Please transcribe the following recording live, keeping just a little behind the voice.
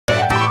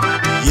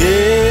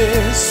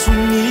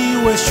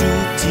Sumiłeś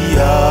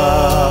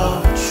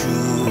utiaciu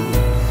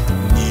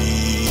ni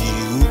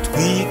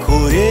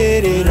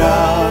utwikorerera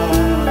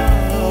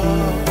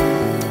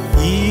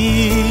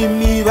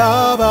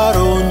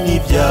imibabaro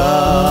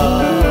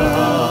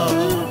n'ibyaha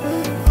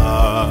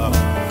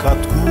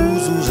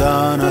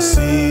akatwuzuza na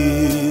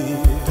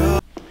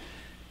sida.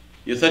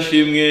 Yesu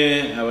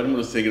ashimwe abari mu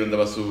rusengero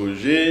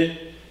ndabasuhuje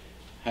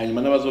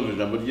hanyuma n'abazumva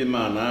ijambo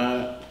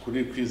ry'Imana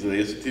kuri Kwizera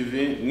Yesu TV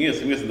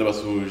mwese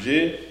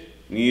ndabasuhuje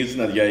mu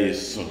izina rya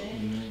Yesu.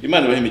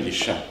 Imana ibahe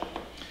imigisha.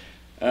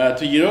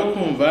 Tugiye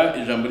kumva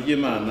ijambo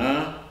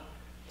ry'Imana,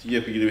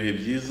 tugiye kugira ibihe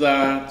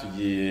byiza,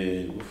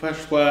 tugiye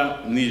gufashwa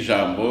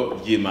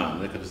n'ijambo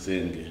ry'Imana. Reka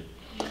dusenge.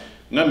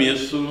 Mwami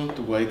Yesu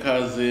tuguhaye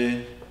ikaze,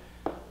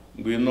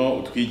 ngwino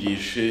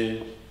utwigishe,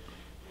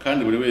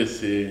 kandi buri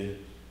wese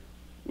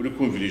uri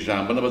kumvira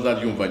ijambo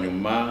n'abazaryumva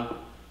nyuma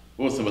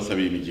bose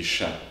basabiye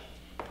imigisha.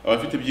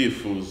 Abafite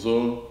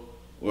ibyifuzo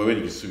ubabere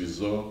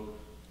igisubizo,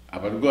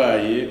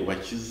 abarwaye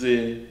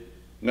ubakize.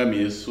 Mwami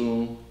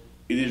Yesu,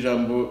 iri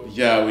jambo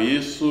ryawe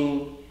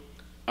Yesu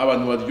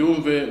abantu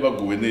baryumve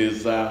baguwe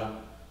neza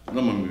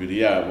no mu mibiri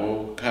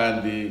yabo,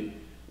 kandi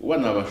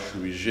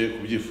wanabashubije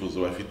ku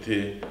byifuzo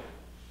bafite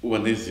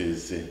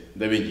ubanezeze.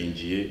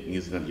 Ndabingingiye mu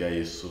izina rya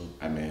Yesu,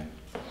 amen.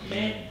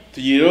 Amen.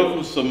 Tugiye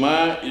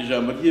gusoma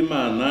ijambo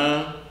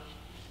ry'Imana.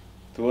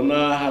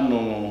 Tubona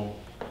hano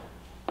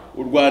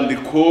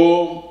urwandiko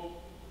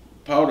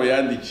Paulo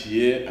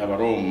yandikiye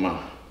Abaroma,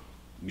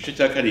 igice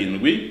cya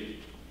 7.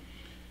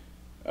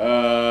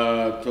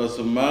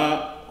 Turasoma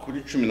kuri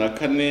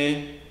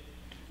 14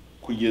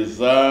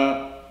 kugeza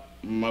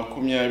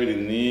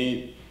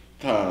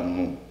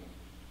 25.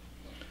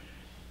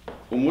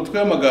 Umutwe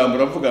w'amagambo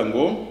uravuga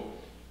ngo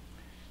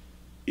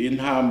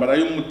intambara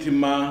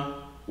y'umutima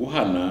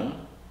uhana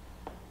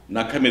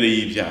na kamere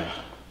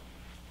y'ibyaha.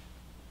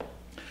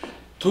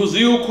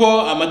 Tuzi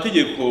yuko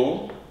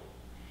amategeko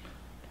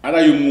ari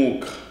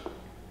ay'umwuka,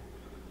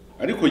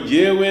 ariko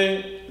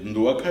jyewe ndi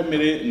uwa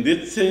kamere,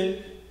 ndetse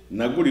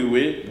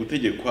naguriwe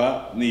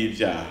gutegekwa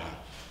n'ibyaha.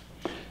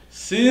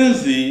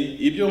 Sinzi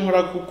ibyo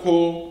nkora,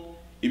 kuko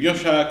ibyo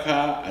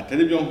nshaka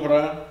atari byo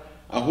nkora,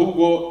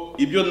 ahubwo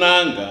ibyo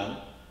nanga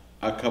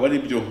akaba ari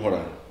byo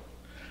nkora.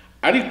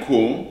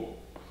 Ariko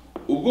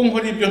ubwo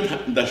nkora ibyo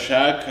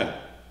ndashaka,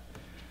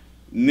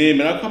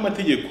 nemera ko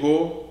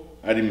amategeko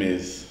ari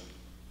meza.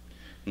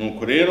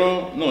 Nuko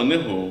rero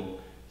noneho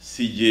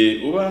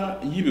sijye uba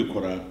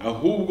nkibikora,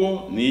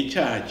 ahubwo ni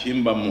icyaha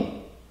kimbamo.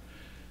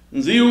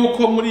 Nzi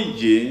yuko muri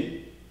jye,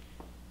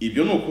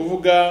 ibyo ni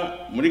ukuvuga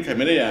muri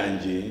kamere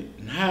yanjye,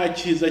 nta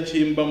cyiza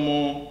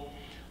kimbamo,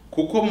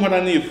 kuko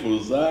mpora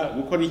nifuza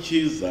gukora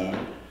icyiza,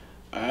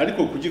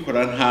 ariko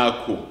kugikora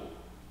ntako.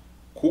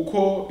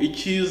 Kuko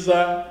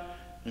icyiza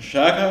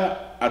nshaka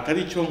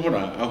atari cyo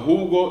nkora,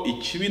 ahubwo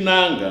ikibi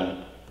nanga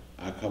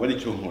akaba ari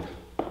cyo nkora.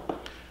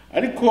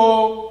 Ariko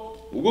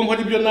ubwo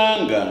nkora ibyo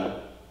nanga,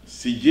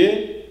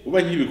 sijye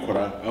uba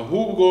nkibikora,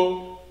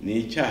 ahubwo ni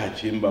icyaha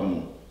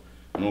kimbamo.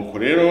 Nuko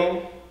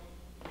rero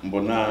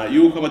mbona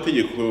yuko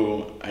amategeko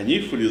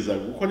anyifuriza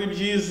gukora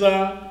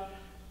ibyiza,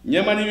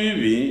 nyamara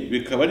ibibi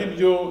bikaba ari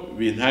byo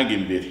bintanga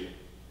imbere.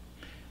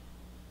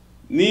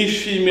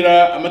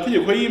 Nishimira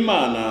amategeko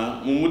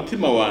y'Imana mu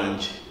mutima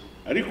wanjye,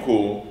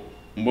 ariko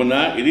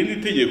mbona irindi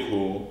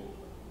tegeko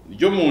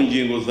ryo mu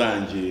ngingo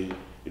zanjye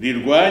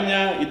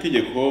rirwanya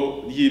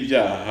itegeko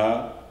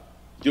ry'ibyaha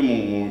ryo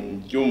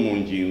mu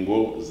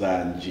ngingo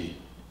zanjye.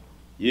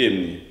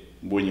 Yemwe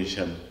mbonye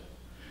ishyano,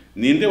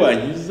 ninde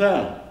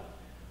wankiza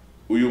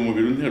uyu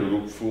mubiri untera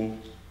urupfu?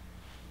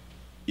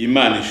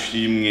 Imana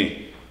ishimwe,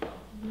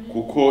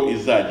 kuko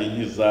izajya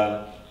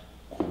inkiza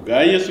ku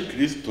bwa Yesu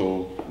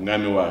Kristo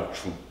umwami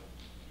wacu.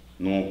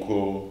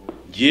 Nuko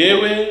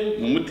jyewe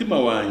mu mutima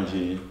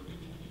wanjye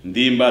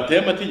ndi imbata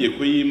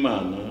y'amategeko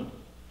y'Imana,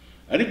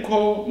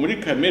 ariko muri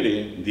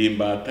kamere ndi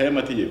imbata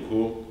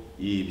y'amategeko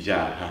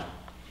y'ibyaha.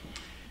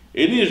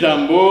 Iri ni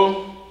ijambo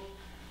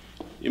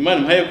Imana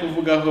impaye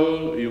kuvugaho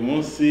uyu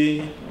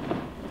munsi.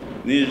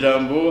 Ni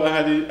ijambo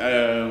ahari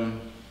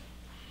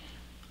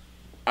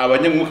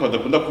abanyamwuka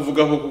badakunda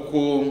kuvugaho,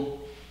 kuko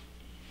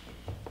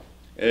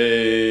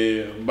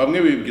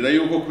bamwe bibwira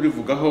yuko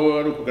kurivugaho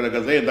ari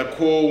ukugaragaza yenda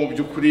ko mu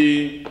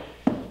by'ukuri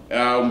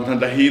umuntu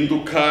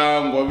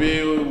ndahinduka ngo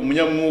abe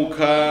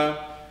umunyamwuka,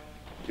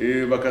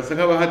 bakasa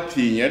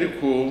nk'abahatinya.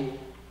 Ariko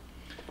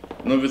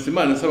numvise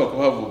Imana isaba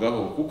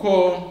kuhavugaho, kuko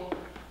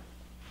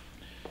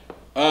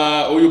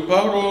uyu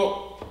Paulo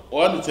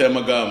wanditse aya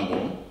magambo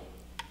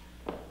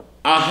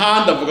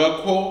ahandi avuga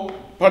ko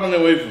Paulo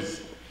nawe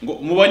yavuze ngo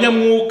mu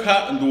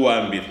banyamwuka ndi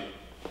uwa mbere.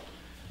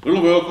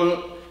 Urumva ko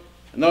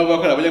nabo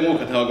bakora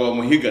abanyamwuka ntabwo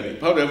bamuhigane.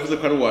 Paulo yavuze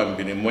ko ari uwa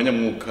mbere mu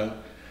banyamwuka,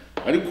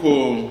 ariko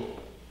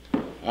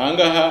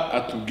ahangaha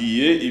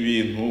atubwiye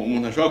ibintu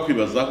umuntu ashobora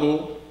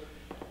kwibazaho.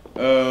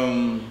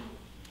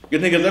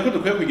 Ntekereza ko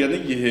dukwiye kugira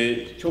n'igihe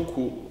cyo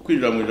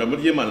kwinjira mu ijambo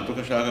ry'Imana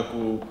tugashaka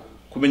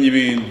kumenya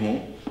ibintu,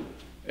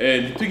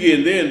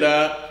 ntitugende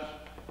yenda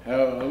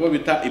abo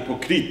bita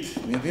hypocrite,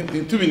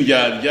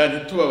 ntitubindyarya,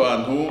 ntituba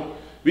abantu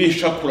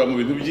bishakura mu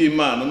bintu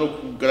by'Imana no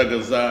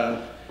kugaragaza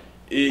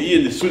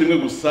iyindi sura imwe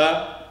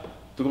gusa.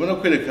 Tugomba no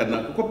kwerekana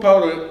kuko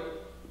Paulo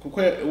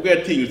ubwo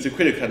yatinyutse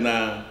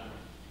kwerekana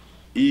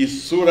iyi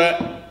sura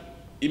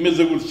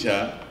imeze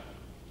gutya,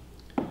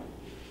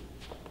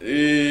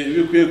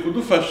 bikwiye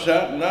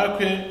kudufasha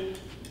nakwe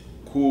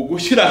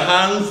gushyira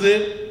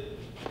hanze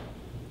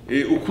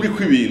ukuri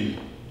kw'ibintu.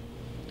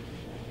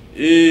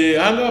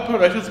 Ahangaha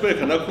Paulo yashatse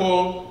kwerekana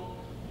ko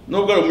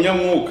nubwo ari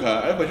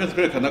umunyamwuka ariko yashatse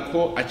kwerekana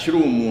ko akiri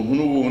umuntu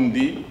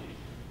n'ubundi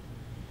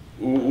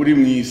uri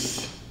mu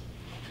isi,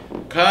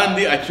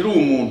 kandi akiri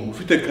umuntu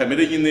ufite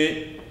kamere nyine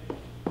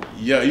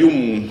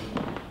y'umuntu.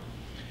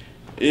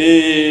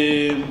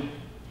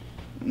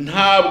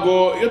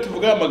 Ntabwo iyo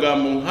tuvuga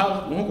amagambo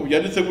nk'uko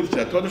byanditse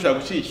gutya tuba dushaka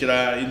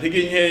gushyigikira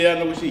intege nkeya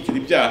no gushyigikira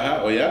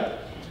ibyaha, oya,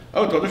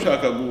 aho tuba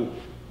dushaka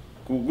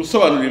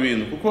gusobanura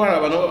ibintu, kuko hari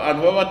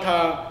abantu baba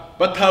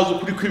batazi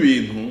ukuri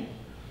kw'ibintu,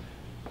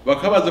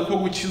 bakabaza ko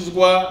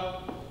gukizwa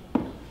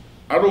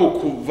ari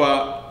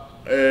ukuva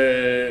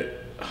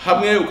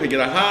hamwe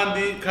ukagera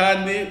ahandi,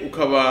 kandi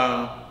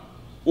ukaba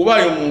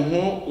ubaye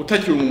umuntu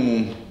utakiri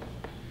umuntu.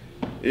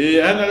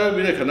 Hano rero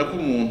birekana ko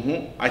umuntu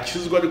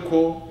akizwa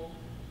ariko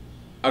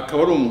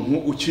akaba ari umuntu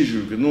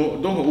ukijijwe,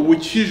 ubu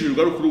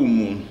ukijijwe ari kuri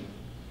umuntu.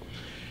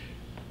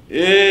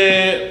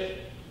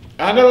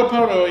 Aha rero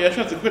Paulo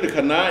yashatse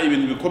kwerekana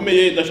ibintu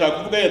bikomeye. Ndashaka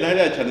kuvuga yenda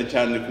hariya cyane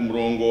cyane ku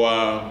murongo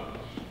wa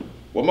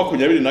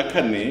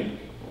 24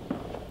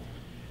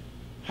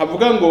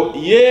 havuga ngo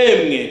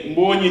yemwe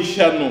mbonye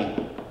ishyano,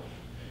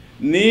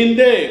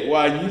 ninde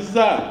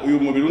wankiza uyu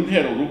mubiri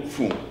untera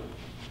urupfu?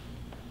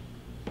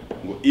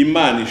 Ngo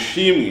Imana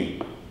ishimwe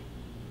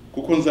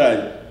kuko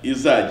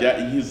izajya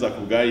inkiza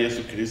ku bwa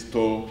Yesu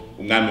Kristo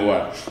umwami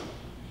wacu.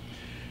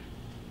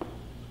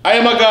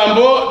 Aya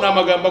magambo ni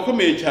amagambo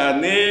akomeye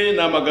cyane, ni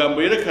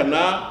amagambo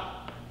yerekana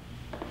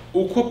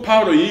uko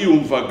Paulo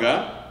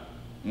yiyumvaga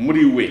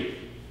muri we.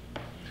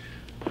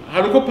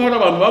 Hari uko Paulo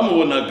abantu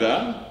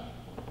bamubonaga,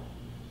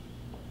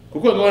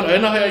 kuko hari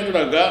naho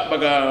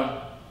yanyuraga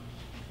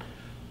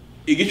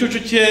igicucu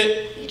cye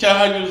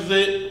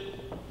cyahanyuze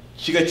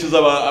kigakiza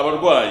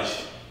abarwayi,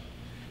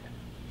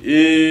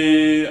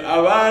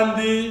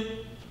 abandi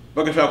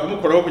bagashaka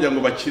kumukoraho kugira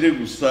ngo bakire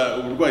gusa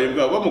uburwayi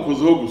bwabo,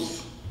 bamukozeho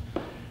gusa.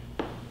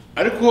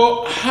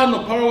 Ariko hano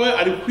Paulo we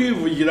ari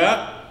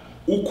kwivugira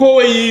uko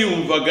we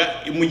yiyumvaga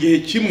mu gihe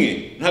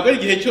kimwe. Ntabwo ari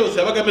igihe cyose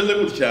yabaga ameze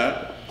gutya,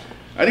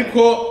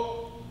 ariko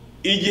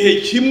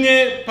igihe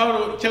kimwe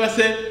Paulo, cyangwa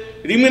se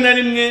rimwe na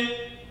rimwe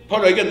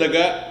Paulo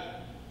yagendaga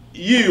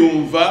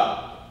yiyumva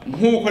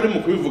nk'uko ari mu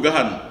kubivuga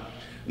hano.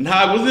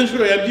 Ntabwo uzi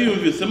inshuro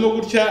yabyiyumvisemo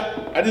gutya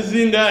ari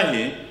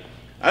zingahe,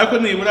 ariko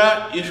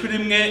nibura inshuro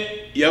imwe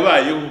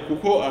yabayeho,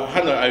 kuko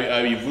hano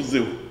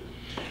abivuzeho.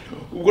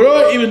 Ubwo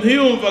rero ibintu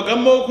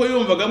yiyumvagamo, ko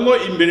yiyumvagamo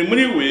imbere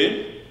muri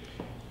we,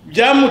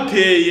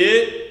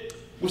 byamuteye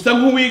gusa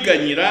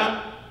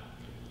nk'uwiganyira,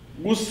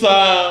 gusa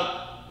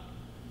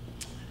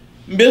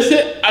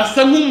mbese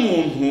asa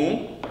nk'umuntu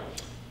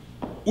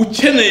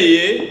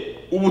ukeneye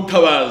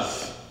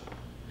ubutabazi.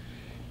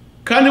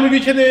 Kandi buryo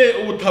ukeneye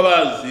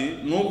ubutabazi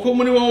ni uko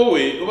muri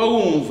wowe uba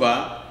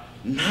wumva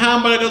nta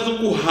mbaraga zo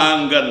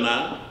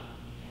guhangana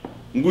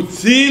ngo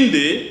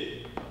utsinde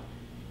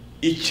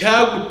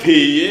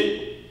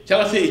icyaguteye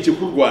cyangwa se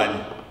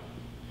ikikurwanya.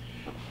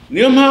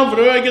 Niyo mpamvu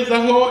rero yageze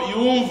aho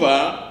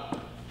yumva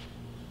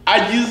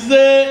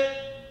agize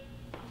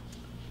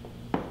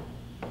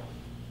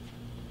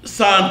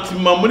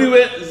santima muri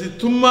we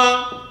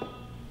zituma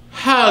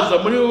haza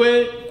muri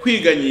we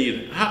kwiganyira,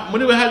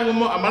 muri we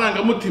harimo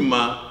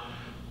amarangamutima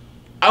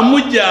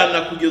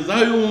amujyana kugeza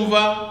aho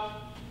yumva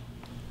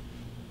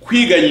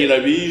kwiganyira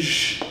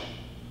bije.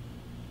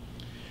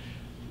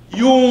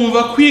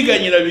 Yumva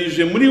kwiganyira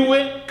bije muri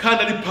we,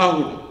 kandi ari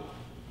Paulo.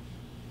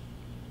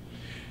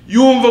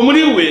 Yumva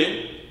muri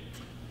we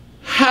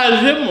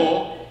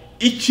hajemo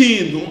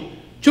ikintu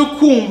cyo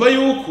kumva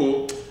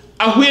yuko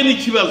ahuye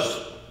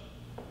n'ikibazo,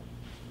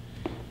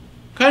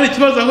 kandi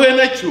ikibazo ahuye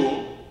nacyo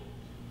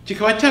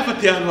kikaba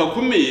cyafatiye ahantu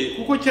hakomeye,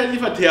 kuko cyari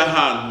gifatiye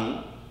ahantu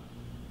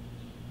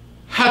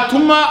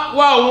hatuma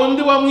wa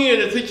wundi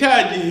wamwiyeretse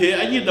cya gihe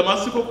agiye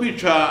Damasiko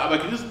kwica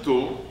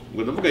abakristo,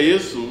 ngo ndavuga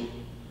Yesu.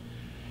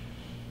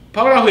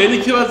 Paulo ahuye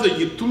n'ikibazo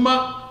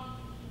gituma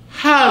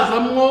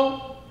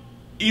hazamwo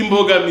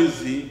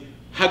imbogamizi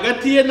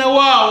hagati ye na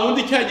wa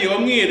wundi cya gihe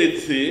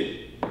wamwiyeretse,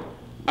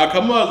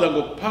 akamubaza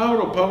ngo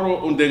Paulo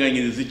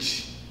undenganyiriza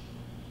iki?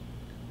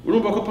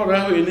 Urumva ko Paulo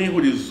yahuye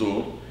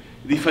n'ihurizo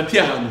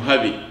rifatiye ahantu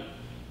habi.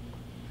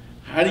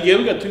 Hari igihe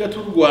bigatuma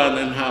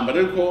turwana intambara,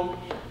 ariko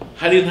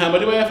hari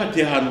intambara iba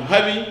yafatiye ahantu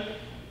habi,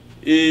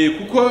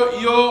 kuko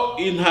iyo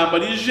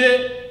intambara ije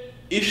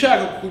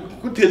ishaka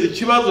guteza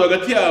ikibazo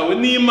hagati yawe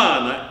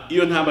n'Imana,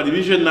 iyo ntambara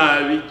ibije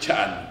nabi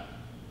cyane.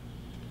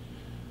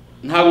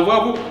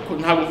 Ntabwo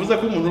mvuze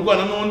ko umuntu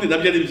urwana n'undi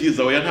nabyo ari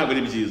byiza, oya, ntabwo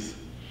ari byiza.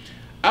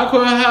 Ariko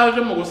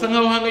haje mu gusa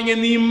nkaho hanganye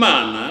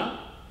n'Imana,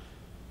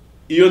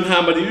 iyo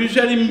ntambara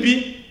ibije ari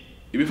mbi,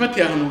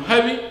 ibifatiye ahantu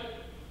habi,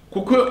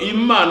 kuko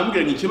Imana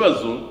umugiranye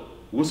ikibazo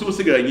ubusa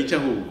ubusigaranye icyo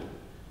ahubwo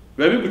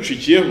biba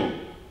bigucikiyeho.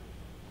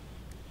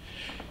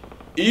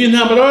 iyi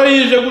ntambara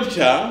yije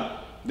gutya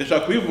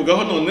ndashaka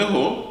kubivugaho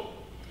noneho.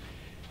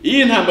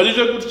 Iyi ntambara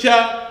ije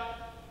gutya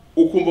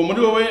ukumva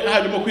muri wowe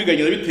harimo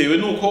kwiganyira bitewe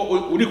nuko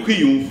uri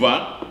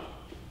kwiyumva,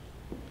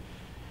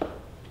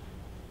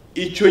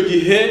 icyo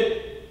gihe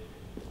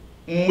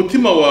mu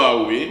mutima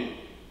wawe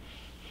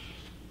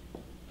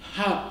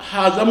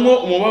hazamwo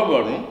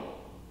umubabaro,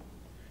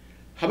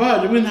 haba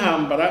hajemo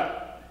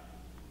intambara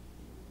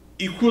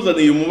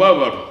ikuzaniye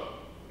umubabaro.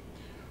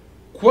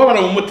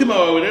 Kubabara mu mutima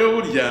wawe rero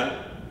burya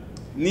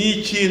ni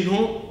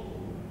ikintu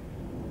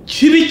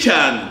kibi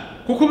cyane,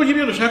 kuko burya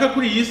ibyo dushaka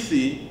kuri iyi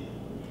si,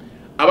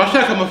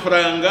 abashaka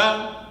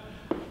amafaranga,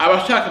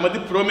 abashaka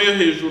amadiplome yo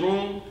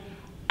hejuru,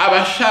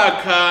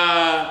 abashaka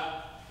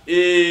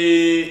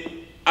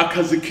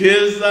akazi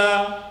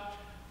keza,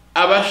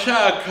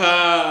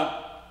 abashaka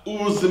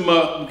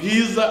ubuzima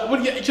bwiza,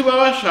 burya icyo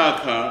baba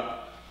bashaka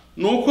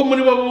ni uko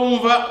muri bo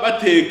bumva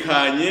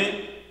batekanye,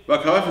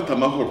 bakaba bafite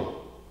amahoro.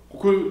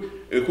 Kuko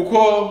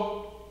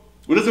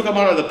uretse ko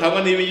amahoro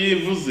adatangwa n'ibi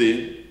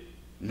yivuze,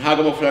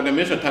 ntabwo amafaranga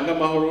menshi atanga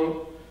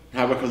amahoro,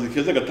 ntabwo akazi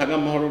keza gatanga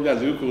amahoro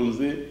byanze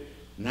bikunze,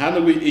 nta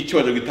nubwo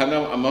icyubahiro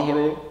gitanga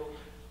amahoro.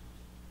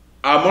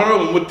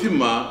 Amahoro mu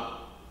mutima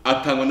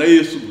atangwa na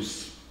Yesu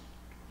gusa.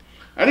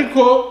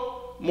 Ariko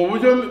mu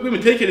buryo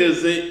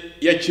bw'imitekerereze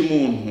ya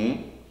kimuntu,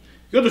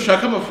 iyo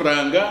dushaka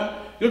amafaranga,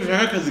 iyo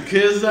dushaka akazi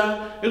keza,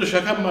 iyo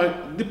dushaka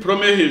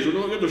amadiplome yo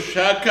hejuru, iyo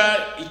dushaka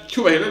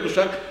icyubahiro,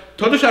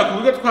 tuba dushaka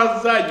uburyo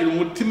twazagira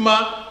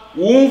umutima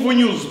wumva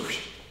unyuzwe.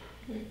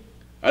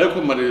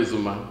 Ariko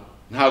marezuma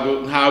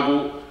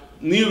ntago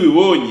niyo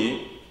ubibonye,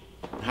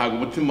 ntago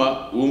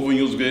umutima wumva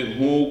unyuzwe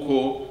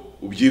nk'uko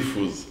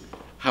ubyifuza.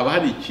 Haba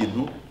hari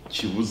ikintu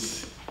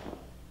kibuze.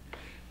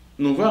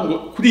 Ni ukuvuga ngo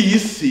kuri iyi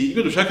si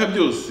ibyo dushaka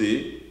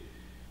byose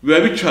biba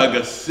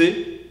bicagase,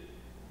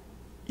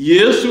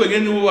 Yesu wenyine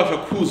niwe ubasha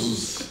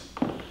kuzuza.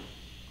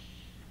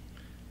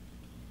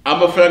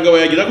 Amafaranga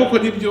wayagira koko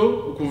nibyo,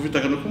 ukumva ufite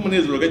akantu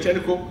k'umunezero gake,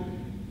 ariko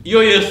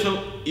iyo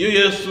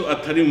Yesu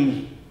atarimo,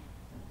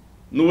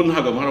 n'ubu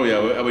ntabwo amahoro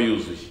yawe aba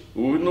yuzuye.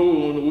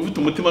 Ufite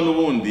umutima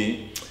n'ubundi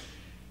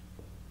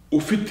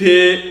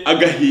ufite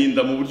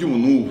agahinda mu buryo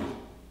n'ubu,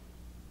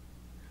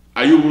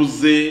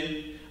 ayubuze,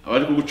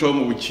 abari kugucaho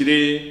mu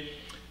bukire,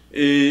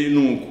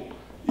 nuko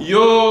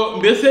yo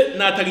mbese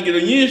natanga ingero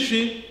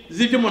nyinshi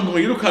z'ibyo umuntu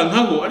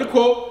yirukankaho, ariko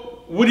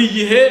buri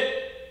gihe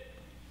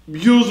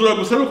byuzura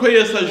gusa uko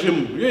Yesu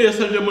ajemo. Iyo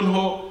Yesu ajemo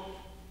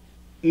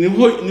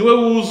niwe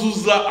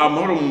wuzuza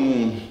amahoro mu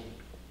muntu.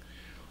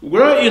 Ubwo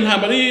rero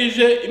intambara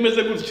yije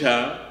imeze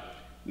gutya,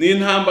 ni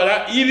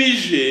intambara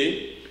ibije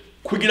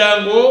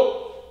kugira ngo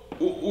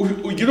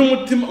ugire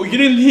umutima,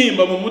 ugire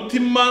intimba mu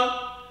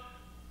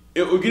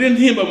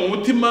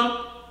mutima,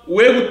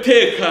 we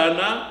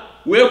gutekana,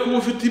 we kuba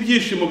ufite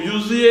ibyishimo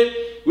byuzuye,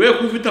 we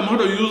kuba ufite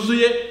amahoro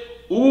yuzuye,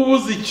 uba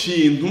ubuze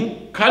ikintu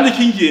kandi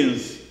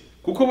cy'ingenzi.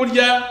 Kuko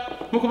burya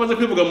nkuko maze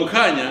kwivuga mu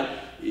kanya,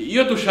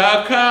 iyo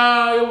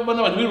dushaka, iyo ubona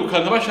abantu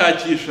birukanka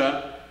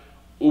bashakisha,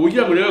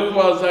 ubugira ngo rero ko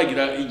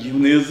wazagira igihe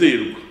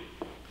unezerwa.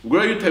 Ubwo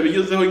rero iyo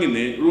utabigezeho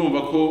nyine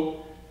urumva ko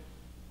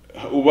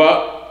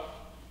uba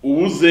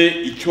ubuze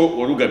icyo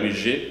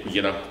warugamije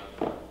kugeraho.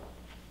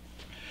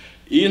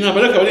 Iyi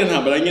ntambara akaba ari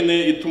intambara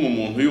nyine ituma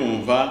umuntu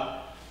yumva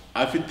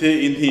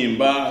afite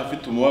intimba,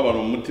 afite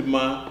umubabaro mu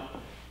mutima,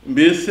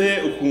 mbese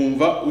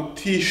ukumva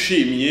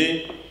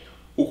utishimye,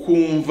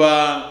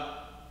 ukumva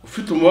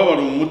ufite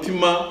umubabaro mu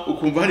mutima,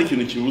 ukumva hari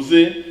ikintu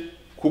kibuze,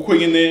 kuko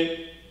nyine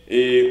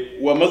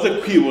wamaze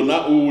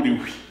kwibona uwo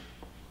uriwe.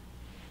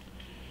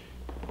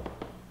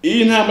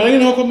 Iyi ntambara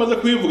nyine nkuko maze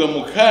kubivuga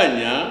mu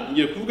kanya,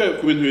 ngiye kuvuga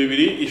ku bintu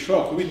bibiri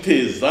ishobora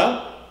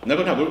kubiteza,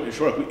 nako ntabwo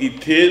ishobora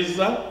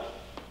iteza.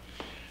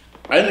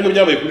 Ari nabyo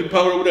byabaye kuri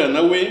Pawulo buriya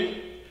nawe,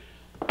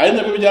 ari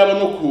nabyo byaba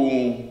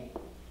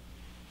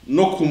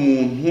no ku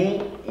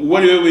muntu uwo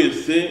ari we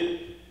wese,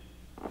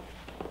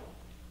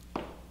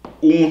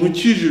 umuntu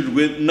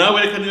ukijijwe.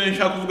 Nawe reka niba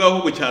nshaka kuvuga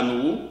ahubwo cyane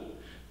ubu,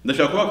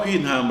 ndashaka kuba ko iyi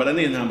ntambara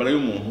ni intambara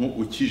y'umuntu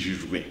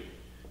ukijijwe.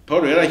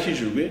 Pawulo yari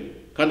akijijwe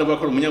kandi avuga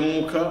ko ari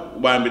umunyamwuka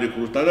wa mbere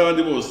kuruta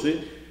n'abandi bose.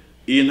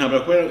 Iyi ntambara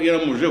ko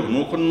yaramujeho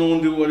nuko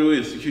n'undi uwo ari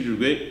wese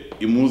ukijijwe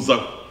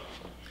imuzaho.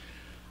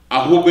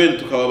 Ahubwo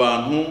tukaba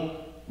abantu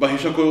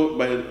bahisha ko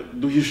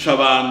duhisha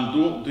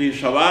abantu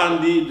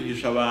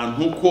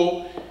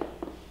ko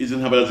izi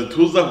ntambara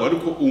zituzaho,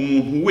 ariko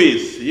umuntu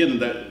wese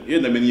yenda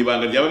amenye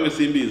ibanga rya bamwe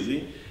simbizi,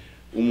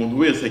 umuntu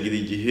wese agira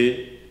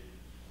igihe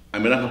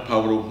amera nka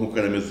Pawulo nk'uko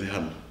yarameze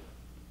hano.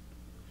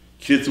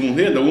 Kiretse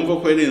umuntu yenda wumva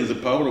ko yarenze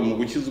Pawulo mu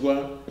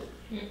gukizwa,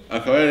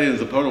 akaba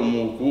yarenze Pawulo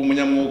mu kuba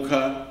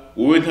umunyamwuka,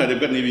 wowe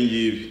ntarebwa n'ibi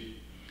ngibi.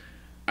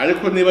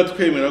 Ariko niba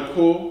twemera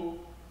ko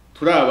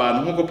turi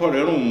abantu nk'uko Pawulo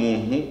yari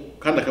umuntu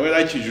kandi akaba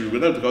yarakijijwe,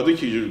 nawe tukaba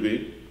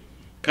dukijijwe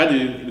kandi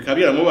bikaba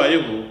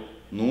byaramubayeho,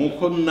 ni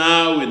uko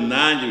nawe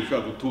nanjye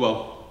bishobora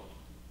kutubaho.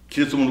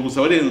 Kiretse umuntu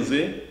gusa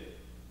warenze,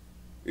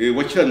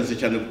 wakiranitse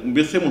cyane,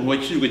 mbese umuntu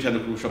wakijijwe cyane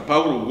kurusha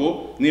Pawulo,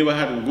 ubwo niba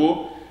hari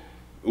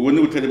uwo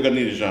ni utarebwa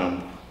n'iri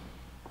jambo.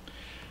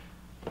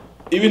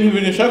 Ibintu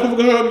bibiri nshaka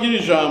kuvuga by'iri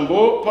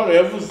jambo Pawulo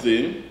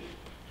yavuze.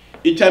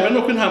 icyambere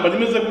nuko intambara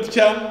imeze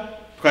gutya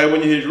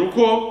twayibonye hejuru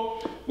ko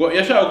ngo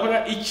yashaka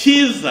gukora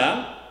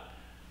icyiza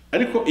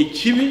ariko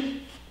ikibi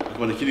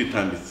akabona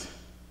kiritambitse.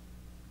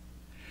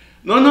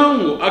 Noneho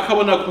ngo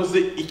akabona akoze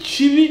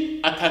ikibi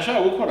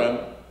atashaka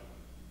gukora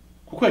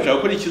kuko yashaka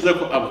gukora icyiza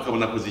ko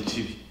akabona akoze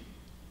ikibi.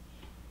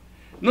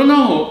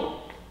 Noneho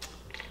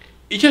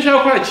icyo ashaka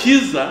gukora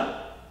cyiza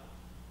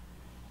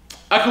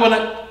akabona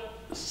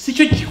si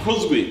cyo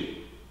gikozwe.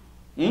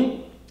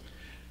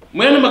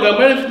 Mu yandi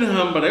magambo yari afite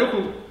intambara yo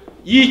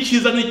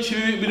y'icyiza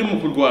n'ikibi biri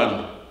mu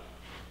kurwana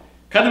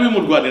kandi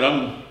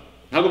bimurwaniramo.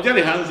 Ntabwo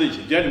byari hanze ye,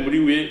 byari muri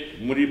we,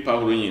 muri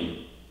Pawulo nyine.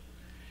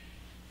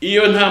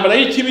 Iyo ntambara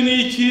y'ikibi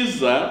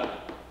n'icyiza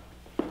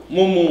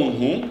mu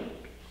muntu,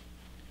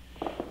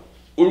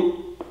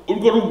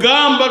 urwo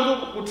rugamba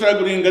rwo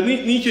gutaraguringa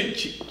n'icyo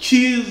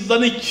cyiza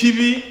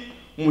n'ikibi,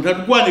 umuntu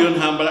arwana iyo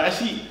ntambara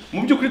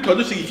mu by'ukuri tuba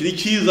dushyigikira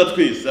icyiza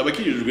twese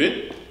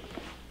abakijijwe,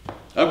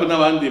 ariko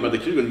n'abandi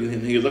badakijijwe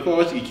ntegeza ko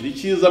baba bashyigikira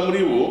icyiza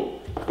muri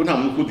bo kuko nta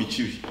muntu ukunda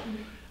ikibi.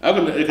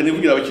 Ariko reka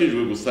nivugira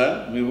abakijijwe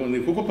gusa,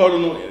 kuko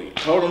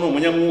Pawulo ni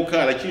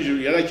umunyamwuka,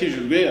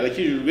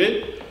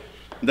 arakijijwe.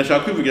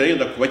 Ndashaka kwivugira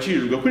yenda ku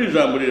bakijijwe kuri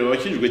ijambo rero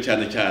abakijijwe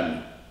cyane cyane.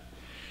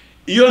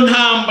 Iyo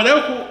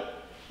ntambara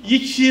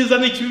y'icyiza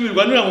n'ikibi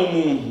birwanira mu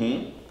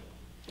muntu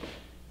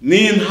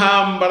ni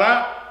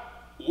intambara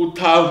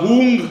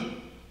utahunga.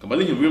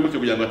 Kambaze nkivuye gutyo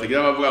kugira ngo hatagira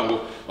abavuga ngo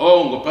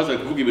ngo pastor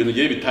kuvuga ibintu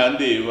giye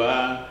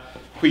bitandeba,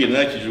 kwigena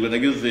yakijijwe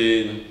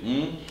nagize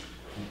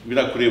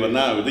birakureba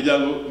nawe. Ndagira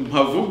ngo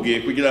mpavuge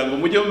kugira ngo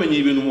mujye mumenye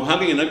ibintu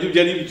muhanganye nabyo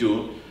byari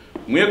byo,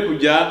 mwe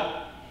kujya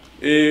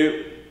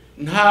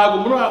ntago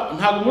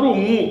muri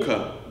umwuka,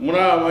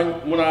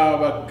 muri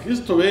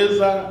abakristo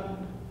beza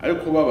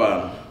ariko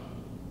b'abantu.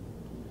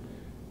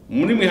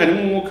 Muri mwe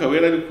harimo umwuka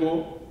wera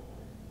ariko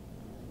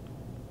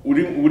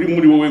uri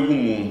muri wowe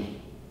nk'umuntu,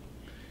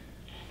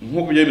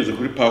 nk'uko byemeze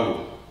kuri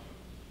Pawulo.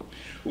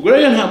 Ubwo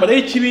rero intambara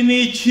y'ikibi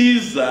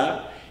n'icyiza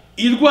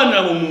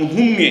irwanira mu muntu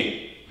umwe,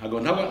 ntabwo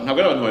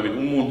ari abantu babiri,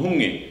 umuntu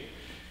umwe.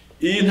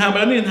 Iyi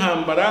ntambara ni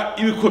intambara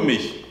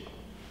ibikomeye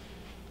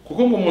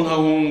kuko ngo umuntu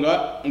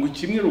ahunga ngo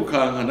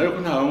ikimwirukankana ariko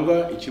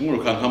ntahunga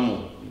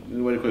ikimwirukankamo.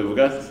 Niba ariko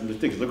bivuga,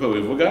 ndatekereza ko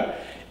bivuga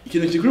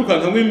ikintu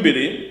kikwirukankamo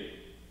imbere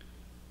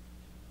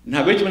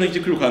ntabwo ari kimwe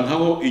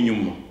n'ikikwirukankaho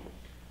inyuma.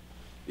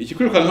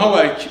 Ikikwirukankaho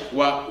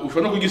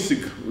ushobora no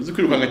kugisiga, uzi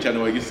kwirukanka cyane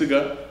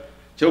wagisiga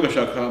cyangwa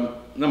ugashaka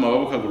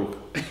n'amababa ukaguruka.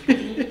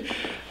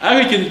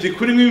 Ariko ikintu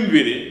kikurimo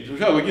imbere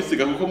ushobora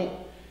kugisiga kuko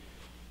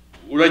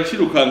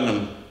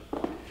urakirukankana.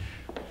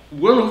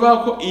 Ubwo ni ukuvuga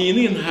ko iyi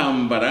ni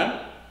intambara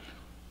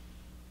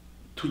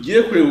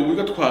tugiye kureba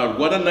uburyo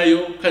twarwana nayo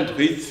kandi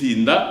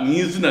tukayitsinda mu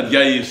izina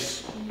rya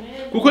Yesu.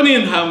 Kuko ni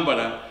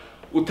intambara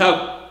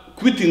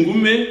utakubita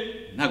ingume,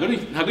 ntabwo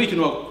ari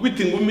ikintu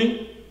wakubita ingume,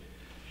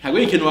 ntabwo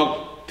ari ikintu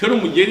watera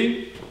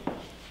umugeri,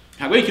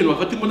 ntabwo ari ikintu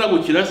wafata imbunda ngo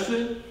kirase,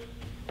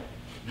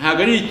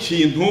 ntabwo ari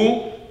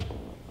ikintu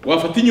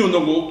wafata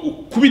inyundo ngo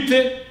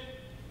ukubite,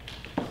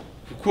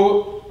 kuko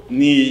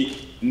ni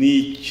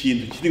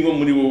ikintu kirimo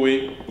muri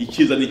wowe,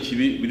 icyiza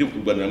n'ikibi biri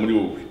kurwanira muri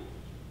wowe.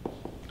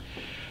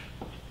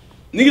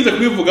 Nigeze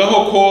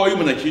kubivugaho ko iyo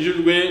umuntu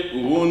akijijwe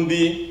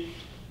ubundi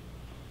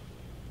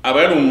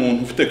aba ari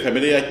umuntu ufite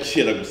kamere ya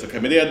kera gusa,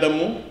 kamere ya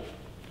Adamu,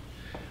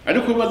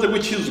 ariko umaze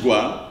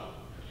gukizwa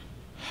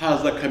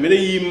haza kamere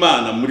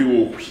y'Imana muri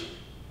wowe.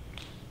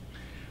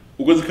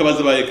 Ubwo zikaba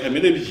zibaye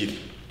kamere ebyiri.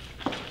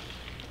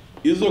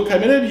 Izo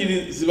kamere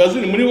ebyiri ziba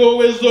ziri muri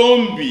wowe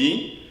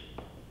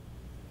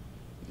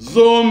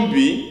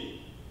zombi,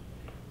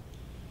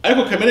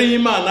 ariko kamere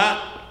y'Imana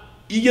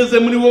igeze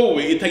muri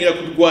wowe itangira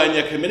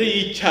kurwanya kamere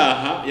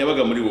y'icyaha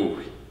yabaga muri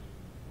wowe.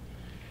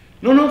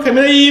 Noneho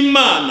kamere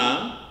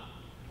y'Imana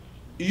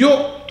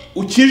iyo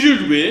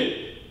ukijijwe,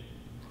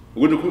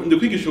 ubwo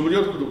ndikwigisha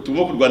uburyo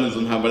tugomba kurwana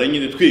izo ntambara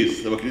nyine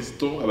twese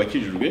abakristo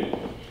abakijijwe.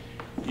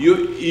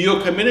 Iyo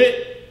kamere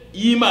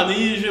y'Imana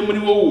yije muri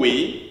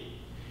wowe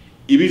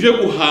ibije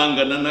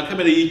guhangana na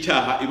kamere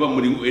y'icyaha iba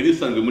muri wowe,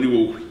 isanzwe muri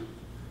wowe.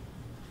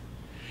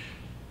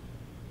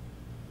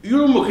 Iyo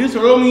uri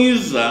umukristo rero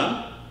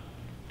mwiza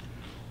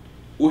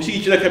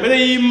ushyigikira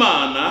kamere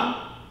y'Imana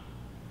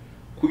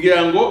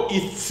kugira ngo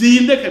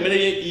itsinde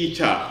kamere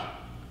y'icyaha.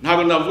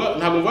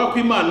 Ntabwo mvuga ko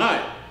Imana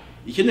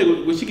ikeneye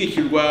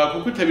gushyigikirwa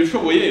kuko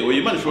itabishoboye, oya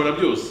Imana ishobora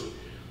byose.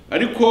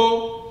 Ariko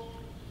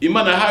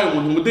Imana yahaye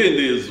umuntu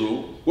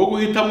umudendezo wo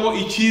guhitamo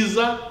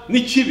icyiza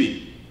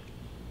n'ikibi.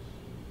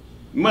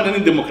 Imana ni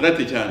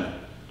demokrate cyane.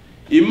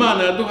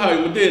 Imana yaduhaye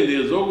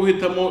umudendezo wo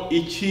guhitamo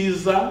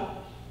icyiza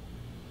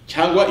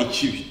cyangwa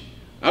ikibi,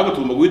 ahubwo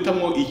tugomba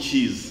guhitamo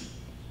icyiza.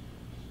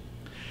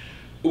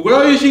 Ubwo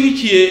rero iyo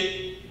ushyigikiye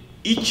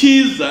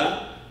icyiza,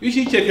 iyo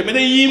ushyigikiye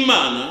kamere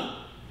y'Imana,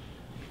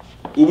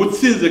 uba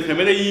utsinze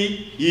kamere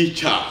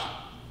y'icyaha.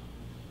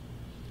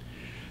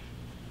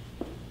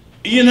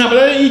 Iyi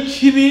ntambara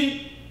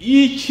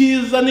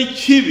y'icyiza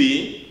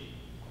n'ikibi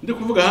ndi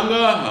kuvuga aha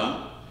ngaha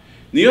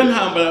niyo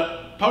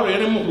ntambara Pawulo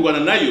yarimo kurwana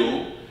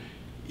nayo,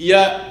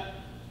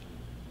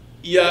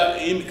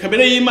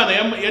 kamere y'Imana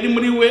yari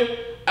muri we,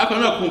 ariko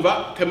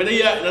nakumva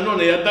kamere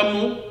nanone ya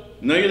Adamu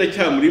nayo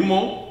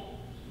iracyamurimo,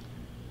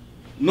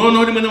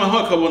 noneho rimwe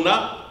n'amahoro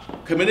akabona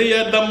kamere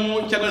ya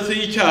Adamu cyangwa se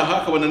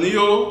y'icyaha akabona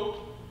niyo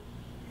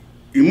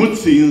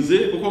imutsinze,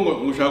 kuko ngo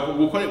ushaka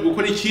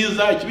gukora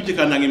icyiza, ikibi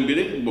kikantanga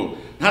imbere.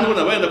 Nta nubwo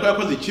nabayenda ko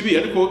yakoze ikibi,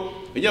 ariko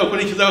ajya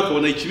gukora icyiza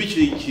akabona ikibi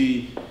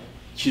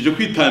kije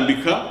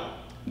kwitambika.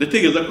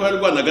 Ndategereza ko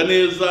yarwanaga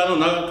neza,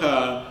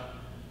 noneho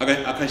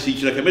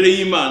akashyikira kamere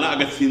y'Imana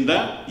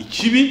agatsinda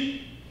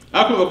ikibi,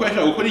 ariko ko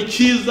yashaka gukora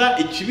icyiza,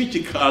 ikibi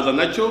kikaza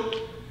nacyo.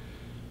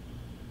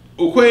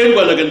 Uko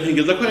yarwanaga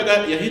ntegeza ko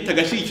yahita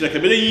agashyikira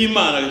kamere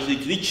y'Imana,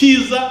 agashyikira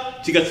icyiza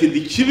kigatsinda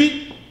ikibi.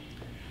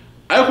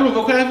 Ariko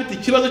urumva ko yari afite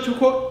ikibazo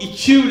cy'uko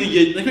ikibi buri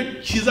gihe nacyo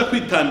kiza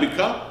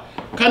kwitambika,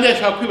 kandi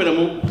yashaka kwibera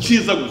mu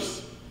cyiza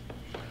gusa.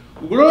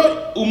 Ubwo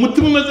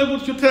umutima umeze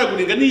gutyo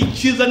uteraguringa ni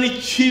icyiza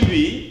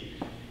n'ikibi,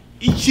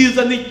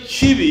 icyiza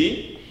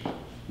n'ikibi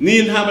ni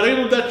intambara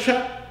y'urudaca,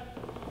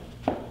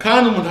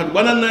 kandi umuntu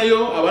arwana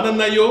nayo, abana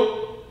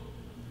nayo,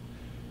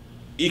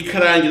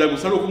 ikarangira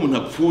gusa ari uko umuntu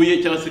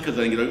apfuye cyangwa se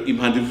ikazarangira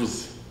impanda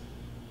ivuze.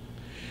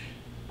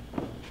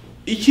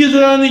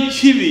 Icyiza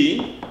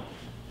n'ikibi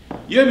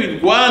iyo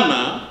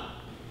birwana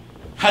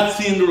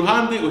hatsinda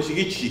uruhande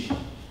ushyigikiye.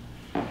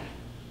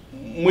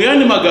 Mu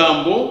yandi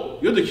magambo,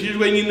 iyo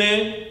dukijijwe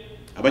nyine,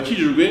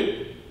 abakijijwe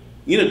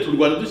nyine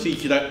turwana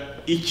dushyigikira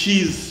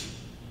icyiza.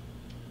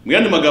 Mu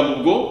yandi magambo,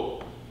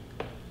 ubwo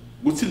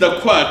gutsinda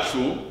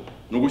kwacu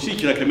ni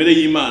ugushyigikira kamere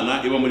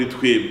y'Imana iba muri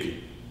twebwe,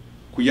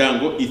 kugira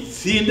ngo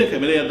itsinde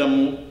kamere ya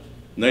Adamu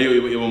nayo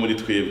iba muri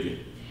twebwe.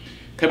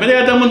 Kamere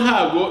ya Adamu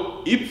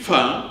ntabwo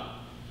ipfa,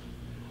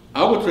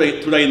 ahubwo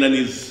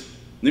turayinaniza.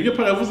 Nibyo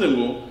Paulo yavuze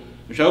ngo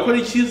ushaka gukora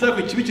icyiza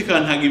ku kibi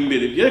kikantanga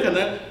imbere.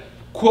 Byerekana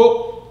ko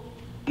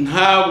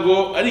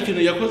ntabwo ari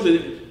ikintu yakoze,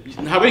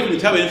 ntabwo ari ikintu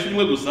cyabaye inshuro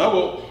imwe gusa,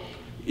 ahubwo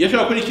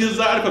yashaka gukora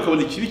icyiza ariko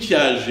akabona ikibi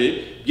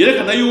cyaje.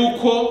 Byerekana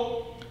yuko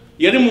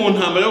yari mu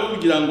ntambara yo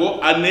kugira ngo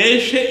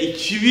aneshe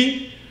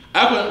ikibi,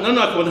 ariko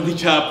nanone akabona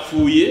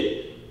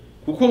nticyapfuye,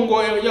 kuko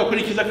ngo yakora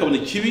icyiza akabona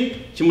ikibi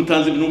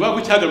kimutanze ibintu ngo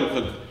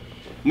cyagarukaga.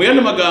 Mu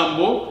yandi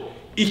magambo,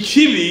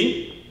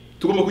 ikibi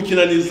tugomba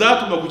kukinaniza,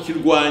 tugomba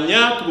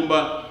kukirwanya,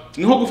 tugomba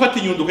niho gufata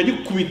inyundo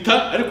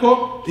ukagikubita,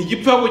 ariko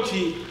ntigipfa ngo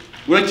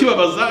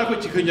urakibabaza, ariko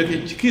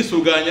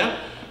kikisuganya.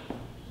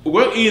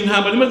 Ubwo iyi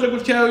ntambara imaze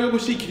gutya yo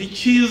gushyikira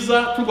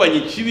icyiza turwanya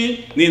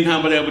ikibi, ni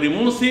intambara ya buri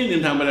munsi, ni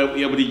intambara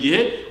ya buri gihe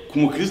ku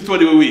mukristo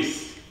ari we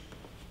wese.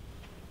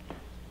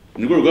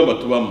 Nirwo rugamba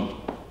tubamo.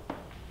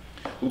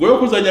 Ubwo yo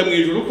kuzajya mu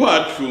ijuru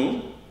kwacu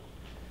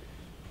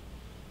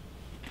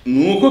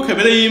nuko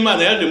kamere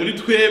y'Imana yaje muri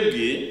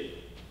twebwe,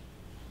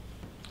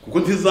 kuko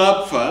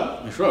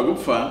ntizapfa, ntishobora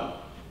gupfa,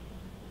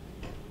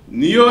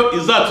 niyo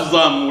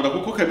izatuzamura,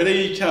 kuko kamere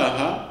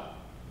y'icyaha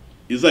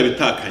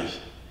izabitakaye.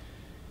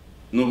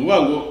 Ni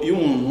ukuvuga ngo iyo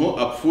umuntu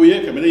apfuye,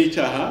 kamere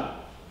y'icyaha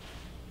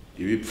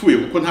iba ipfuye,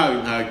 kuko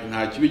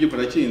nta kibi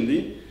gikora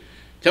kindi,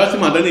 cyangwa se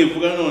impanda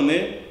nivuga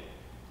none,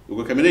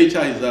 ubwo kamere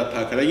y'icyaha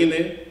izatakara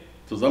nyine,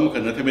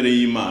 tuzamukana na kamere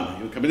y'Imana.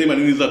 Kamere y'Imana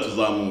niyo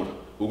izatuzamura,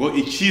 ubwo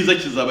icyiza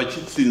kizaba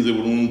kitsinze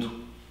burundu.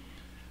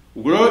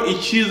 Ubwo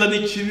icyiza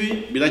n'ikibi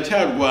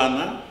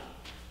biracyarwana,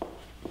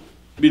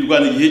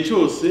 birwana igihe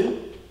cyose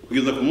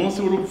kugeza ku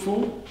munsi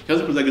w'urupfu,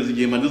 cyangwa kuzageza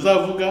igihe impanda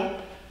izavuga.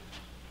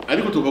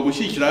 Ariko tugomba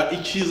gushyigikira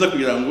icyiza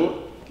kugira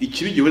ngo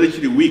ikibi gihore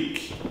kiri weak,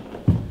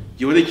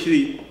 gihore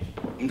kiri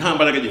nta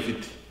mbaraga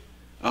gifite,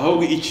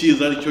 ahubwo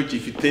icyiza aricyo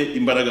gifite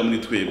imbaraga muri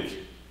twebwe.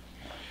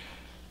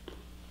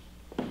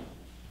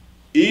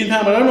 Iyi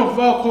ntambara no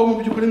kuvuga ko mu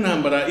by'ukuri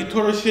intambara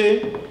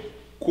itoroshye,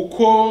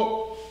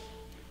 kuko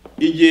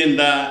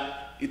igenda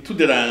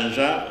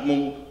ituderanja,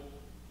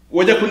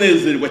 wajya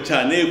kunezerwa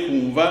cyane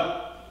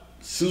kumva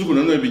sinzi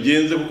ukuntu none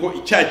bigenze, kuko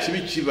icya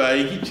kibi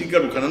kibaye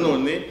nk'ikigaruka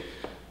none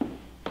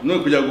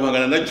kujya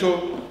guhangana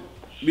nacyo,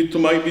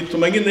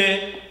 bituma nyine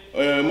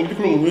mu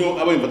by'ukuri umuntu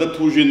aba yumva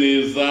adatuje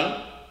neza,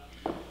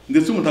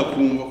 ndetse umuntu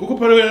akumva, kuko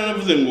Paulo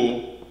yaravuze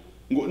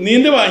ngo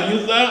ninde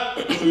wankiza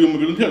uyu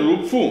mubiri untera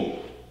urupfu?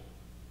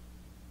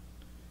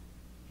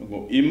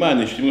 Ngo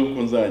Imana ishimwe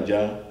kuko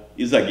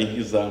izajya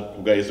inkiza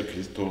ku bwa Yesu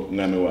Kristo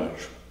umwami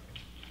wacu.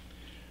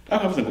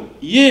 Akavuze ngo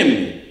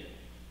yemwe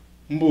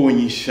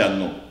mbonye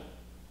ishyano.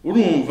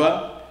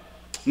 Urumva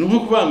ni nko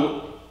kuvuga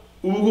ngo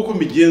ubu kuko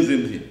mbigenze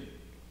nti.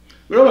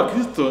 Rero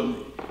abakristo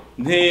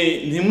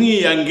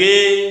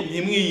ntimwiyange,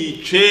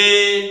 ntimwiyice,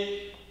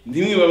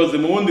 ntimwibabaze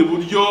mu bundi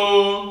buryo.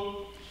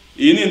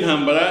 Iyi ni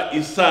intambara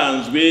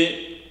isanzwe,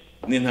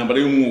 ni intambara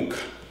y'umwuka.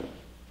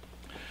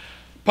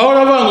 Paulo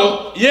avuga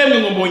ngo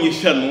yemwe ngo mbonye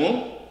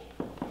ishyano,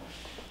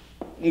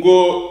 ngo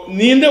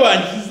ninde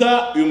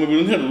wankiza uyu mubiri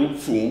untera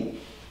urupfu?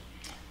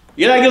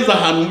 Yarageze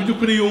ahantu mu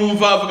by'ukuri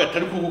yumva avuga ati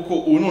ariko kuko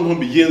ubu noneho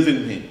mbigenze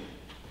nte?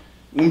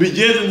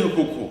 Umbigenze nte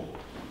kuko?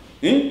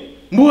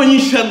 Mbonye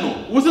ishyano,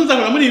 ubu se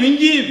nzahora muri ibi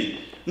ngibi?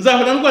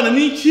 Nzahora ndwana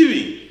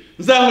n'ikibi?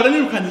 Nzahora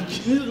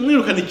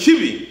nirukana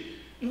ikibi?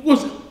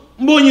 Rwose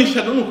mbonye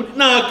ishyano n'ukuri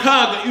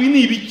nakaga, ibi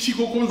ni ibiki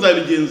koko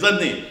nzabigenza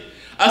nte?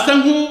 Asa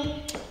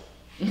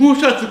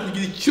nk'ushatse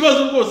kugira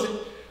ikibazo rwose,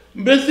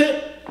 mbese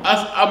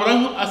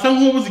asa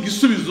nk'ubuze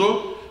igisubizo,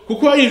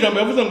 kuko ijambo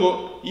yavuze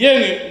ngo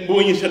yewe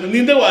mbonyesha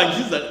ninde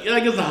wangiza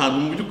yarageze ahantu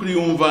mu by'ukuri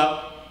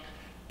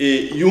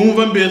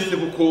yumva mbese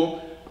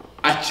kuko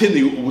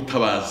akeneye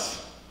ubutabazi.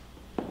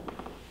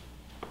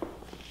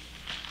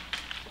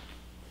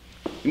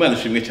 Imana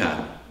ishimwe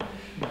cyane.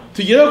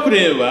 Tugeraho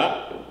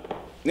kureba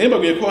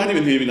nembaguye ko hari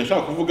ibintu bibiri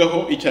nashaka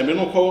kuvugaho. Icyambere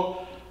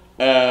nuko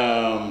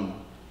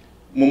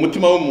mu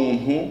mutima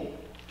w'umuntu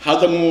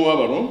hazamo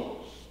umubabaro,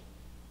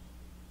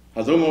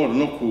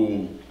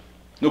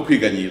 no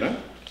kwiganyira.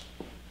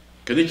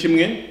 Kandi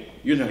kimwe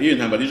iyo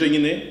intambara ije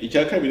nyine.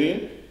 Icya kabiri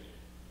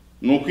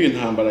nuko iyi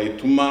ntambara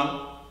ituma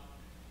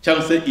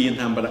cyangwa se iyi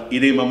ntambara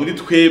irema muri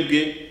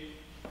twebwe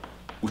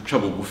guca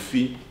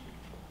bugufi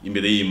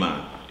imbere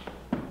y'Imana.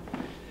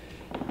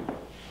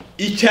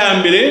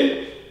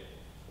 Icyambere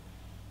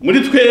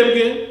muri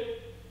twebwe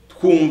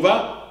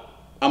twumva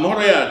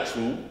amahoro yacu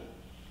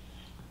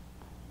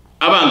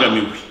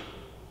abangamiwe,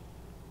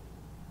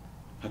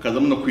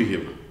 hakazamo no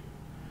kwiheba.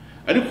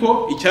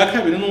 Ariko icya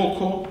kabiri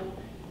nuko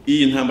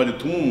iyi ntambara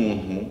ituma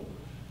umuntu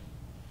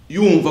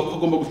yumva ko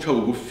agomba guca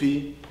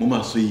bugufi mu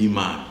maso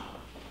y'Imana.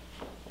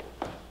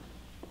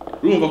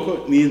 Urumva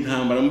ko ni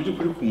intambara mu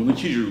by'ukuri ku muntu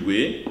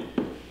ukijijwe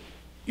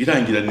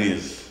irangira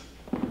neza.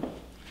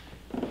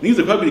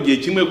 Nize kwabira igihe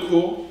kimwe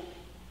ko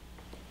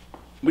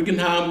muri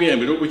intambwe ya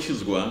mbere yo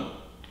gukizwa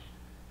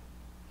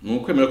ni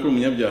ukwemera ko uri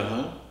umunyabyaha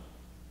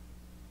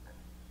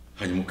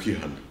hanyuma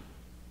ukihana.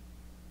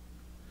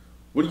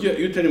 Burya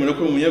iyo utaremera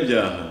ko uri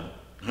umunyabyaha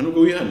nta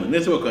nubwo wihana,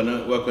 nese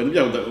wakana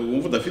ibyaha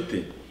wumva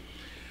udafite.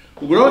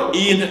 Ubwo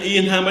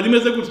iyi ntambara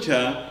imeze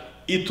gutya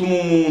ituma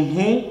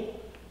umuntu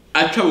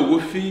aca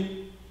bugufi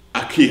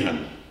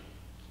akihana.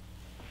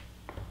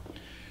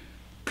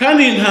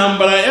 Kandi iyi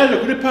ntambara yaje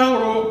kuri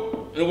Pawulo,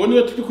 ngo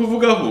niyo turi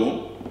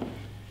kuvugaho,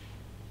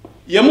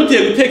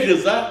 yamuteye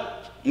gutekereza.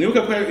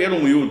 Mwibuka ko yari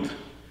umuyuda,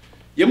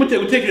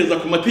 yamuteye gutekereza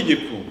ku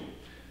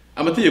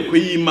amategeko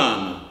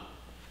y'Imana.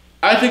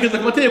 Atekereza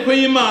ku mategeko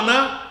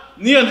y'Imana,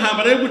 niyo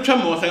ntambara yo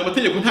gucamo asanga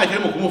amategeko nta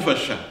cyarimo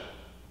kumufasha.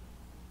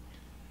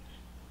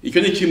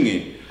 Icyo ni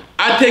kimwe.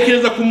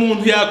 Atekereza ku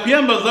muntu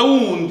yakwiyambaza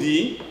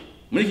wundi.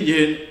 Muri iki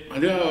gihe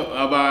hari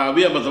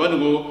abiyambaza abandi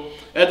ngo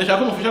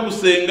adashaka umufasha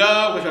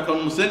gusenga, ugashaka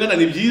umusengana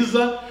ni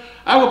byiza.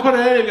 Ariko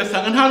Pawulo yarebye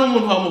asanga nta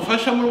n'umuntu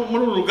wamufasha muri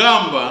uru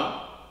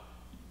rugamba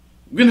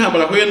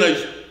rw'intambara ahuye nayo.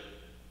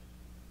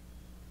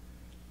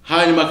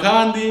 Hanyuma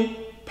kandi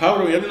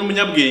Pawulo yari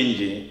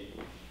n'umunyabwenge,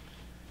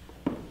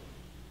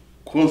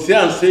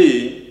 conscience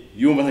ye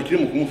yumva ntakiri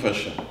mu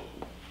kumufasha.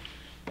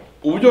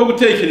 Uburyo bwo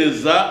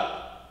gutekereza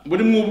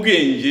buri mu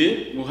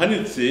ubwenge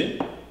buhanitse,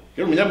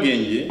 yari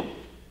umunyabwenge,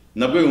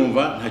 nabwo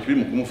yumva ntakiri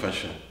mu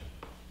kumufasha.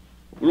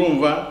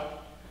 Urumva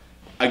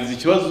agize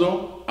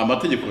ikibazo,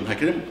 amategeko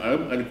ntakiri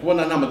ari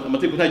kubona nta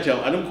amategeko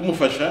ntacyo ari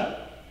kumufasha,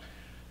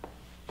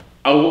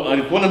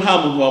 ari kubona nta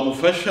muntu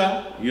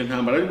wamufasha iyo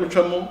ntambara ari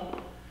gucamo.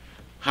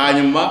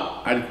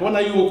 Hanyuma ari kubona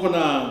yuko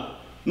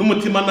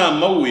n'umutima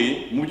nama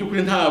we mu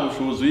by'ukuri nta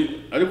bushobozi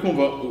ari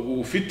kumva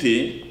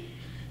ufite,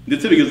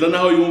 ndetse bigeza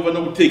naho yumva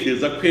no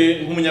gutekereza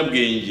kwe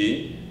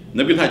nk'umunyabwenge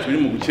nabwo ntacyo biri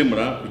mu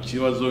gukemura ku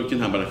kibazo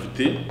cy'intambara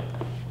afite.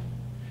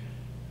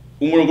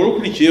 Umurongo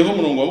ukurikiyeho,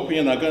 umurongo wa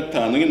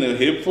 25 nyine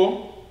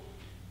hepfo,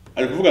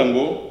 ari kuvuga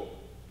ngo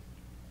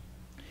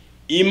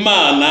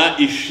Imana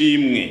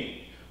ishimwe.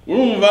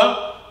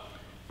 Urumva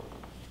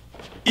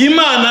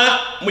Imana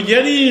mu gihe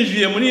yari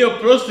yinjiye muri iyo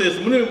process,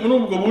 muri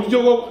ubwo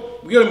buryo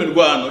bw'iyo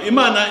mirwano,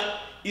 Imana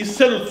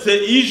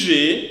iserutse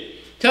ije,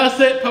 cyangwa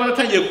se Pawulo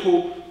atangiye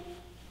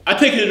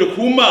atekereje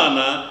ku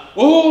Mana,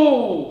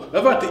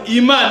 bafate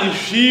Imana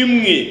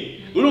ishimwe.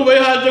 Urumva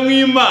iyo haje mu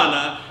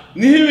Imana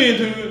niho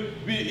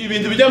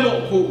ibintu bijya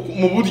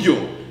mu buryo.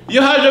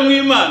 Iyo haje mu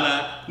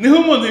Imana niho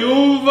umuntu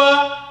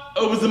yumva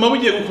ubuzima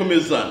bugiye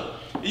gukomeza.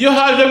 Iyo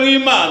haje mu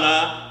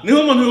Imana niho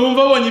umuntu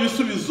yumva abonye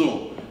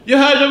ibisubizo. Iyo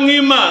haje mu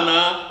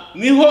Imana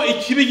niho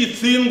ikibi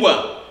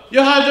gitsindwa.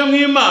 Iyo haje mu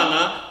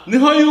Imana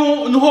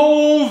niho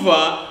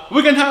wumva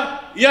burya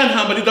ya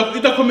ntambara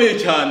idakomeye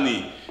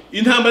cyane.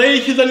 Intambara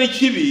y'Ikiza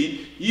n'ikibi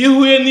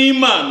yihuye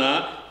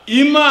n'Imana,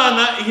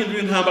 Imana ihindura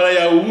intambara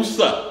yawe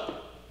ubusa,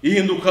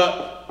 ihinduka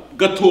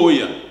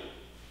gatoya.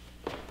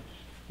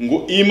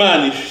 Ngo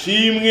Imana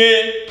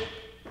ishimwe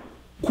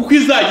kuko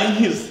izajya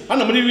inkiza.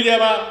 Hano muri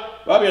Bibiliya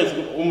babiyaze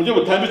umuryo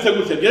butambitse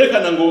gutya,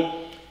 byerekana ngo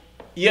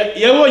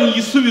yabonye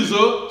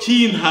igisubizo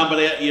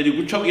cy'intambara yari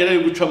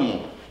gucamo.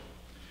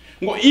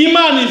 Ngo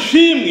Imana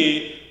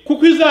ishimwe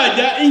kuko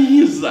izajya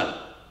inkiza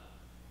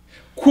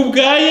ku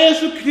bwa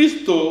Yesu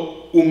Kristo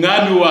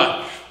umwami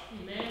wacu.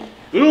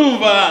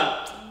 Urumva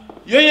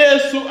iyo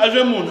Yesu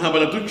aje mu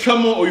ntambara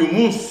ducamo uyu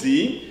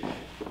munsi,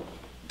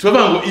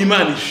 tuvuga ngo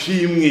Imana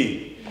ishimwe.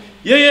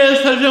 Iyo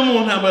Yesu aje mu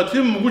ntambara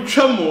turi mu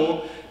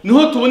gucamo,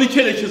 niho tubona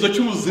icyerekezo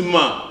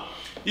cy'ubuzima.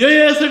 Iyo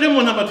Yesu aje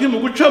mu ntambara turi mu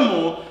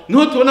gucamo,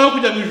 niho tubona aho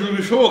kujya mu ijuru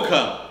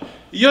bishoboka.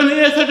 Iyo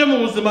Yesu aje mu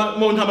buzima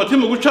mu ntambara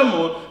turi mu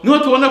gucamo, niho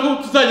tubona ko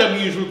tuzajya mu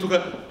ijuru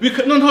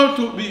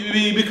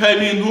bikaba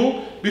ibintu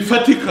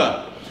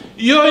bifatika.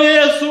 Iyo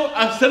Yesu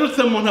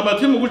aserutse mu ntambara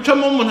turi mu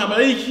gucamo, mu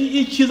ntambara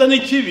y'Ikiza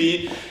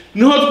n'ikibi,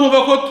 niho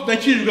twumva ko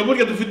tunakirijwe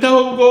burya dufite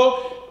ahubwo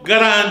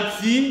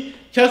garanti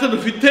cyangwa se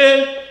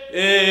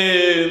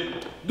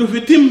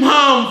dufite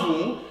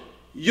impamvu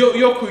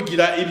yo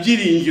kugira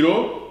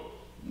ibyiringiro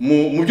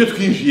mu byo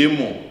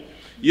twinjiyemo.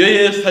 Iyo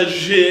Yesu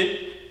aje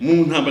mu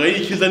ntambara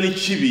y'Ikiza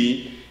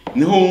n'ikibi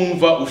niho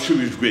wumva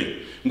ushubijwe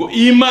ngo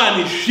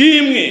Imana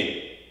ishimwe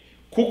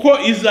kuko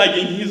izajya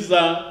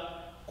inkiza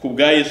ku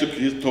bwa Yesu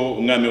Kristo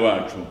umwami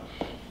wacu,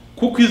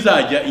 kuko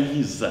izajya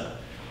inkiza.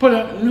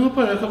 Niho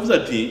Paulo akavuze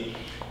ati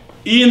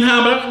iyi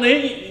ntambara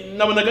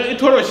nabonaga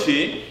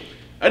itoroshye,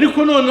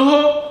 ariko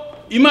noneho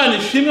Imana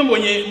ishimwe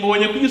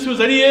mbonye ko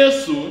igisubizo ari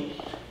Yesu,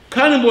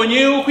 kandi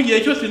mbonye yuko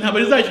igihe cyose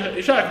intambara izajya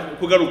ishaka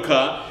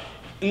kugaruka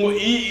ngo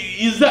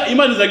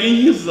Imana izajya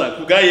inkiza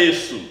ku bwa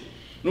Yesu.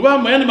 Nubaha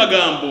mu yandi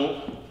magambo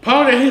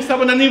Paulo yahise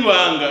abona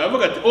n'ibanga,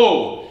 avuga ati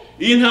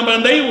iyi ntambara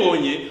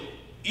ndayibonye,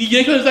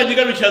 igihe cyose izajya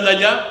igarukira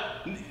azajya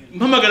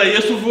mpamagara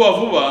Yesu vuba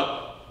vuba,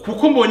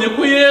 kuko mbonye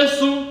ko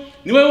Yesu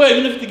niwe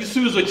wenyine ufite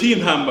igisubizo cy'iyi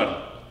ntambara.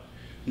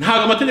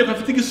 Ntabwo amategeko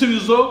afite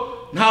igisubizo,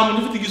 nta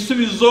muntu ufite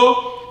igisubizo,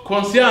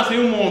 conscience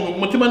y'umuntu,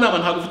 umutima nama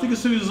ntabwo ufite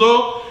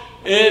igisubizo,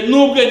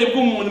 n'ubwenge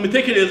bw'umuntu,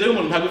 imitekerereze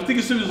y'umuntu ntabwo ufite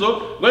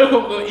igisubizo.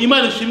 Ariko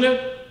Imana ishimwe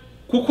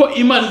kuko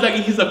Imana izajya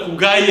inkiza ku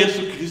bwa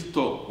Yesu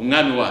Kristo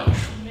umwami wacu.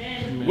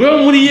 Wewe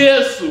muri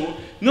Yesu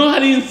no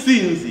hari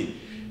insinzi,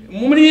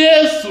 muri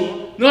Yesu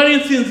no hari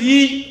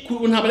insinzi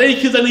intambara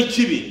y'Ikiza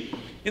n'ikibi.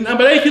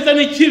 Intambara y'Ikiza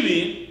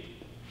n'ikibi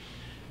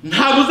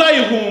ntabwo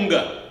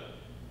uzayihunga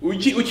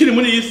ukiri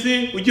muri iyi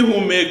si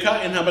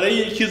ugihumeka. Intambara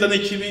y'Ikiza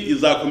n'ikibi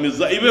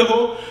izakomeza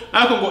ibeho,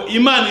 ariko ngo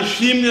Imana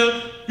ishimwe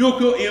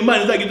yuko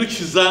Imana izajya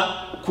idukiza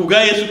ku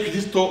bwa Yesu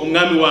Kristo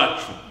umwami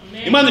wacu.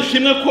 Imana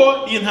ishimwe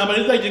ko iyi ntambara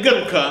izajya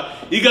igaruka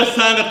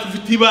igasanga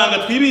tufite ibanga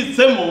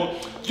twibitsemo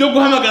ryo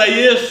guhamagara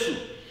Yesu.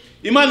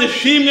 Imana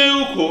ishimwe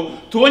yuko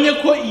tubonye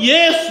ko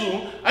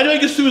Yesu ari we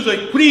gisubizo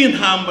kuri iyi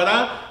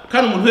ntambara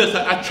kandi umuntu wese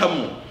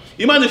acamo.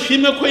 Imana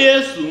ishimwe ko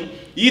Yesu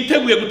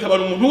yiteguye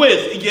gutabara umuntu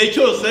wese igihe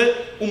cyose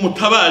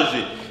umutabaje.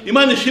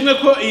 Imana ishimwe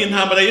ko iyi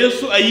ntambara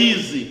Yesu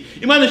ayizi.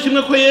 Imana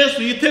ishimwe ko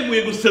Yesu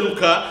yiteguye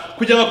guseruka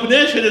kugira ngo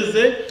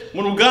akuneshereze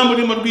mu rugamba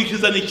urimo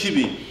rw'Ikiza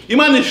n'ikibi.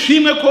 Imana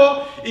ishimwe ko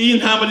iyi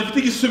ntambara ifite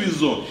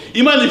igisubizo.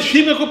 Imana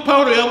ishimwe ko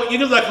Paulo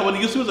yageze akabona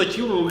igisubizo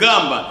cy'uru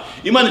rugamba.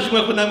 Imana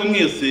ishimwe ko namwe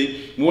mwese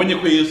mubonye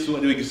ko Yesu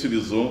ari we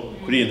gisubizo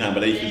kuri iyi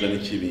ntambara y'Ikiza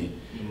n'ikibi.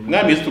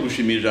 Mwami Yesu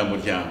tugushimiye ijambo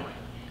ryawe,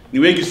 ni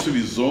we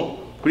gisubizo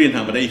kuri iyi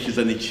ntambara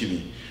y'Ikiza n'ikibi.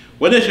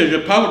 Wanesheje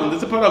Paulo,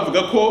 ndetse Paulo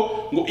avuga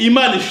ko ngo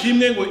Imana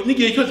ishimwe ngo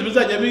n'igihe cyose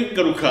bizajya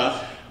bigaruka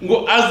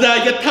ngo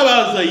azajya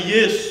atabaza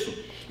Yesu.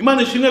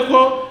 Imana ishimwe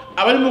ko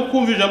abarimo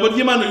kumva ijambo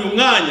ry'Imana uyu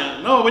mwanya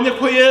nabo babonye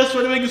ko Yesu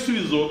ari we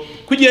gisubizo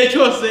ku gihe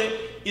cyose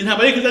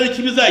intambara y'Ikiza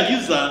n'ikibi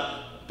izagiza,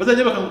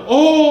 bazajya bakavuga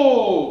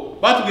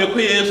batubwiye ko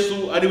Yesu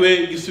ari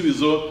we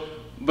gisubizo,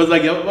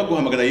 bazajya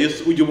baguhamagara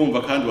Yesu ujye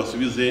ubumva kandi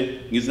basubize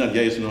mu izina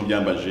rya Yesu niho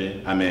byambaje.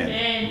 Amen.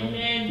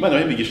 Imana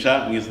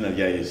bahigisha mu izina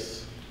rya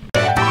Yesu.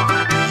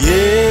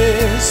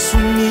 Yesu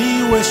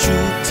niwe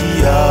shuti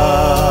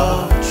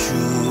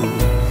yacu,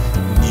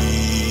 ni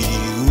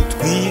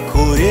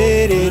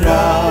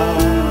utwikorerera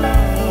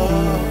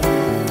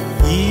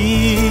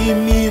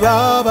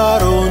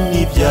imibabaro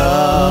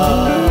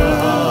n'ibyaha,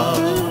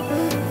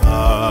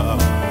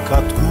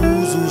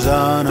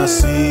 akatwuzuza na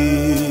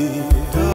sida.